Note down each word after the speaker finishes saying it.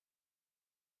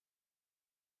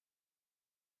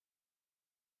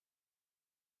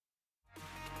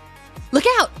Look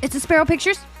out! It's a Sparrow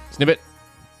Pictures. Snippet.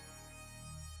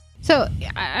 So,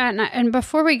 and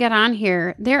before we get on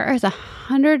here, there is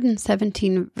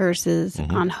 117 verses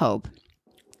on hope.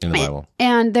 In the Bible.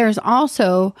 And there's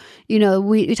also,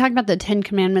 we talked about the 10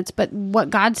 Commandments, but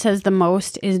what God says the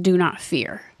most is do not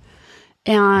fear.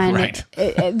 And Right.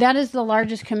 That is the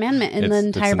largest commandment in the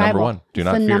entire Bible. Number one. Do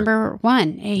not fear. Number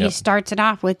one. He starts it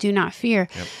off with do not fear.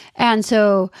 Yep. And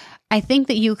so I think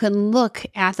that you can look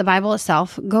at the Bible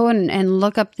itself, go and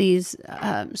look up these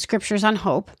scriptures on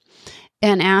hope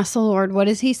and ask the Lord, what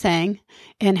is he saying?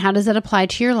 And how does it apply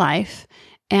to your life?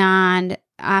 And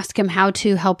ask him how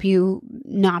to help you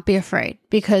not be afraid,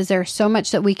 because there's so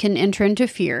much that we can enter into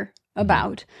fear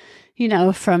about,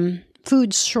 from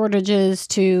food shortages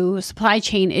to supply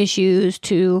chain issues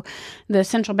to the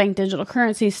central bank digital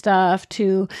currency stuff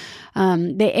to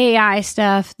the AI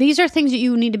stuff. These are things that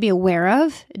you need to be aware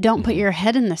of. Don't put your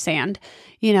head in the sand,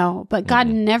 but God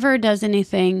never does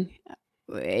anything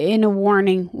in a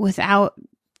warning without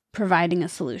providing a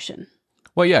solution.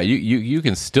 Well, yeah, you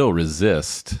can still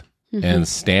resist and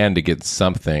stand against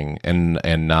something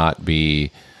and not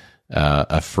be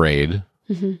afraid.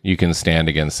 You can stand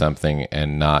against something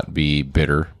and not be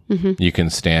bitter. You can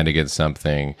stand against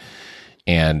something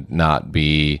and not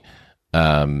be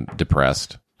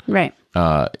depressed. Right.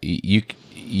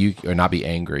 You or not be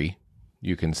angry.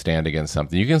 You can stand against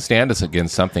something. You can stand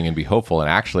against something and be hopeful. And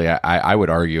actually, I would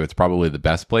argue it's probably the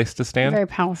best place to stand. Very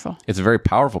powerful. It's a very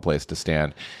powerful place to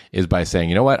stand, is by saying,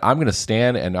 you know what, I'm going to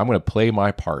stand and I'm going to play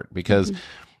my part. Because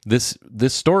this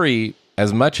story,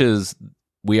 as much as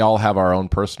we all have our own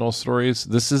personal stories,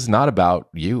 this is not about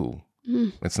you.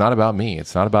 It's not about me.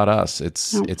 It's not about us.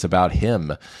 It's about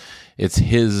him. It's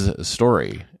his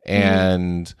story.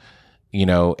 And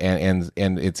and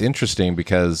it's interesting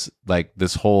because like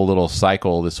this whole little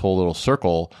cycle, this whole little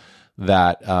circle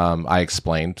that I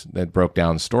explained, that broke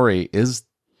down story, is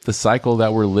the cycle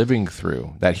that we're living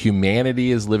through, that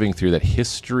humanity is living through, that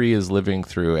history is living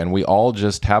through, and we all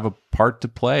just have a part to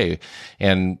play.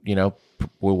 And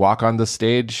we walk on the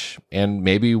stage, and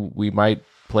maybe we might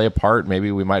play a part,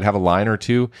 maybe we might have a line or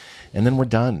two, and then we're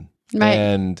done. Right.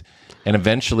 And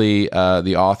eventually,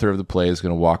 the author of the play is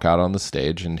going to walk out on the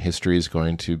stage, and history is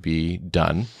going to be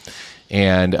done.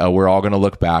 And we're all going to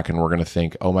look back, and we're going to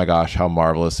think, "Oh my gosh, how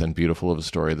marvelous and beautiful of a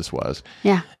story this was!"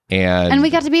 Yeah. And we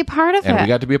got to be a part of it. And we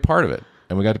got to be a part of it.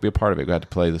 And we got to be a part of it. We got to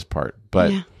play this part.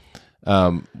 But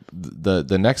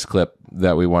the next clip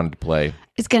that we wanted to play,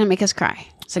 it's going to make us cry.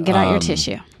 So get out your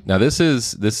tissue. Now, it's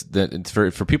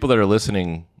for people that are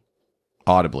listening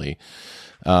audibly.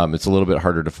 It's a little bit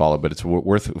harder to follow, but it's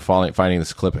worth finding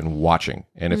this clip and watching.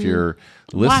 And if you're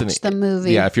listening, watch the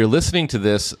movie. Yeah, if you're listening to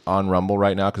this on Rumble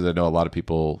right now, because I know a lot of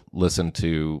people listen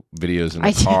to videos in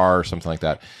the car or something like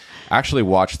that, actually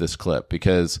watch this clip,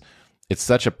 because it's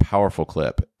such a powerful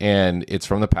clip, and it's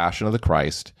from the Passion of the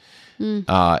Christ,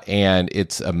 and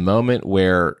it's a moment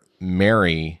where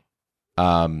Mary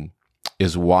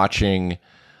is watching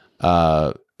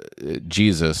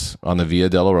Jesus on the Via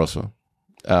Dolorosa.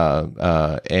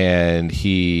 And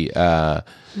he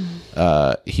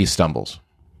stumbles,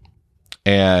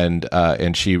 and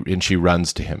she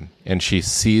runs to him, and she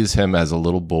sees him as a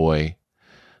little boy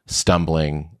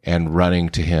stumbling and running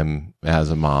to him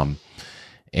as a mom,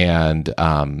 and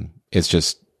it's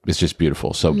just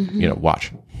beautiful. So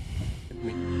watch.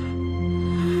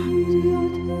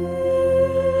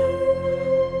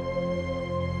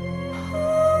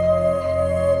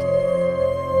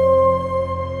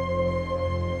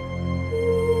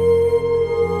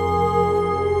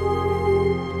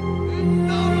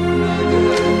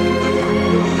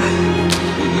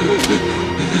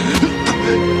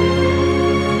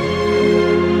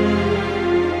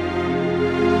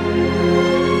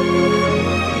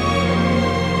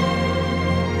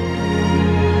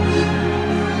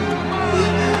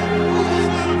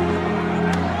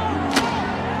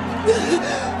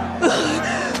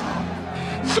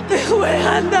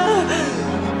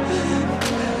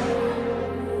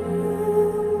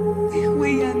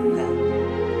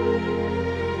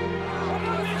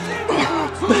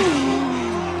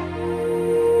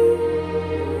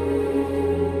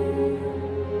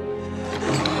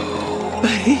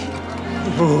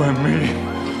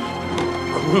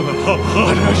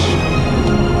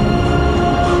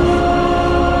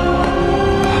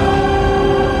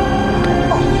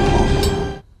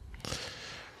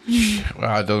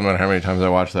 It doesn't matter how many times I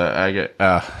watch that, I get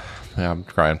I'm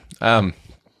crying.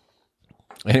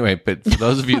 Anyway, but for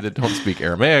those of you that don't speak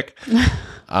Aramaic,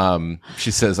 she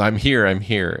says, I'm here,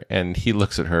 and he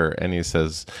looks at her and he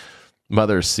says,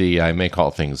 "Mother, see, I make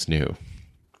all things new."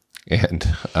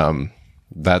 And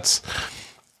that's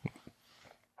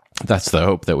That's the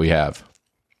hope that we have,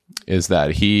 is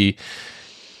that he,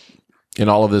 in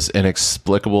all of this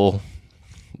inexplicable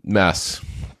mess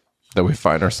that we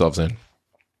find ourselves in,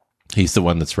 he's the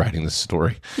one that's writing this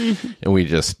story. And we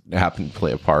just happen to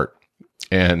play a part.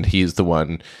 And he's the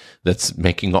one that's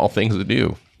making all things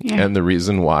anew. Yeah. And the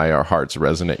reason why our hearts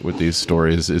resonate with these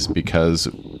stories is because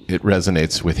it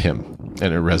resonates with him,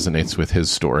 and it resonates with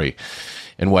his story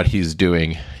and what he's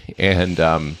doing.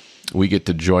 And we get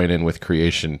to join in with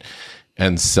creation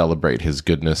and celebrate his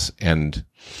goodness and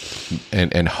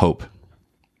hope,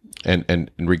 and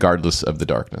regardless of the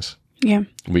darkness. Yeah.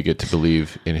 We get to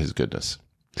believe in his goodness.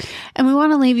 And we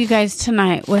want to leave you guys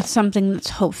tonight with something that's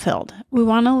hope-filled. We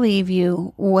want to leave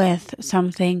you with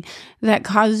something that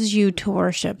causes you to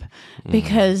worship,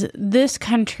 because this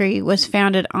country was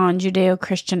founded on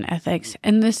Judeo-Christian ethics,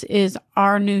 and this is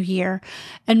our new year.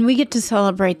 And we get to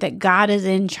celebrate that God is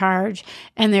in charge,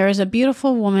 and there is a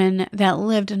beautiful woman that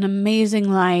lived an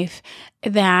amazing life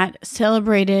that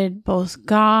celebrated both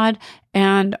God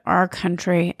and our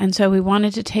country. And so we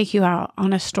wanted to take you out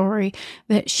on a story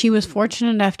that she was fortunate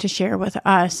enough to share with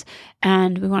us.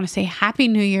 And we want to say Happy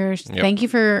New Year's. Yep. Thank you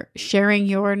for sharing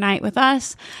your night with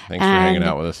us. Thanks for hanging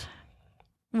out with us.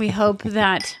 We hope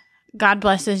that God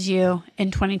blesses you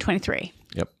in 2023.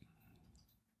 Yep.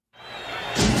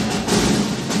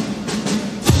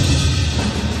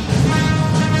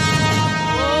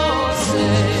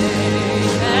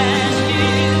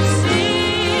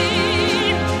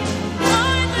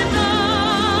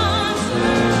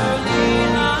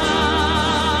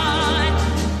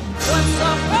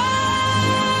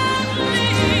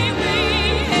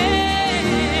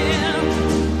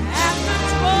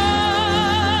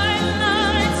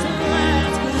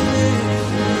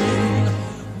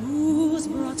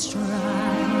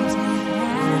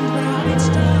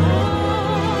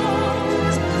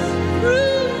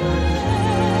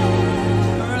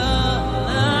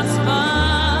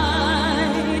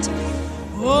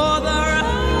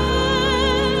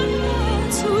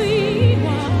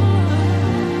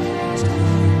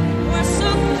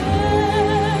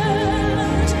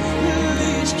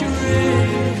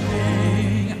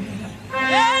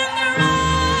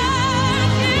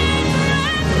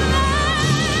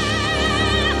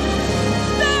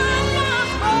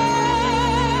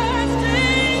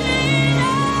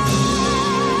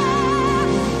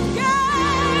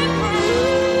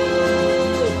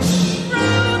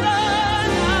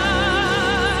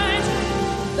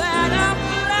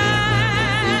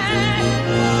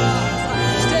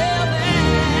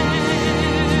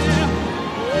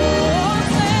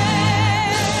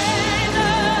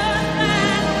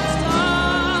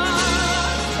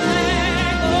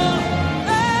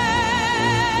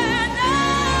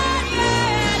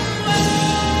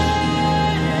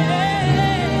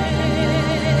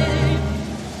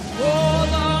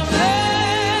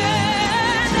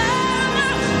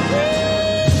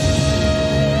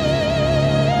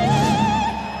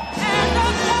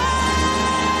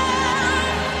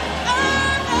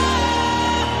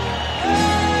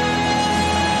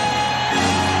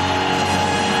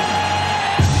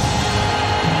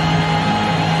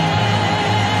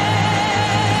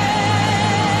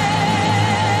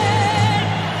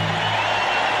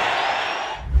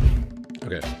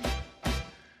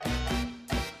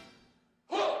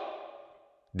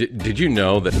 Did you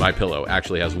know that MyPillow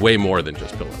actually has way more than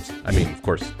just pillows? I mean, of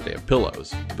course, they have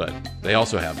pillows, but they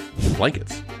also have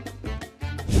blankets,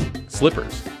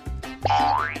 slippers,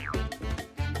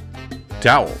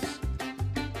 towels,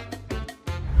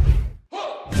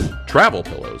 travel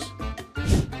pillows,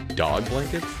 dog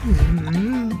blankets,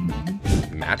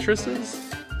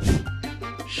 mattresses,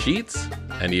 sheets,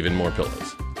 and even more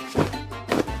pillows.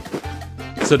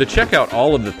 So to check out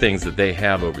all of the things that they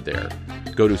have over there,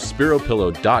 go to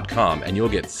spiropillow.com and you'll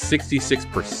get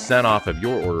 66% off of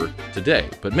your order today.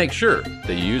 But make sure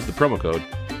that you use the promo code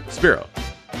Spiro.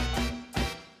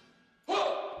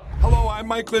 Hello, I'm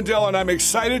Mike Lindell, and I'm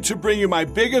excited to bring you my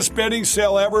biggest bedding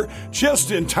sale ever,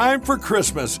 just in time for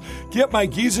Christmas. Get my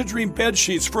Giza Dream bed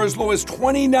sheets for as low as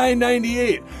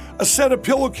 $29.98. A set of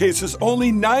pillowcases,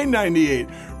 only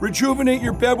 $9.98. Rejuvenate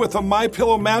your bed with a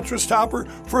MyPillow mattress topper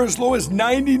for as low as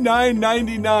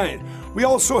 $99.99. We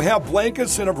also have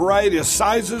blankets in a variety of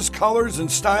sizes, colors,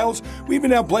 and styles. We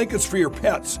even have blankets for your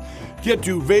pets. Get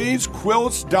duvets,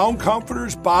 quilts, down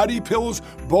comforters, body pillows,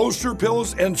 bolster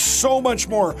pillows, and so much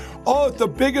more, all at the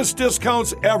biggest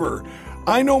discounts ever.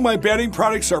 I know my bedding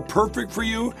products are perfect for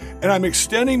you, and I'm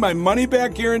extending my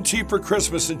money-back guarantee for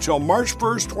Christmas until March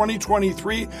 1st,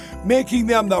 2023, making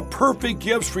them the perfect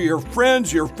gifts for your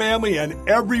friends, your family, and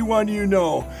everyone you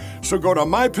know. So go to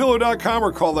MyPillow.com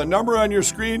or call the number on your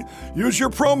screen. Use your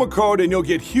promo code, and you'll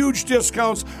get huge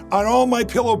discounts on all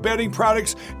MyPillow bedding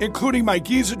products, including my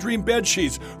Giza Dream bed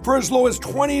sheets, for as low as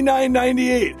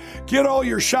 $29.98. Get all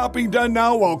your shopping done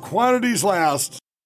now while quantities last.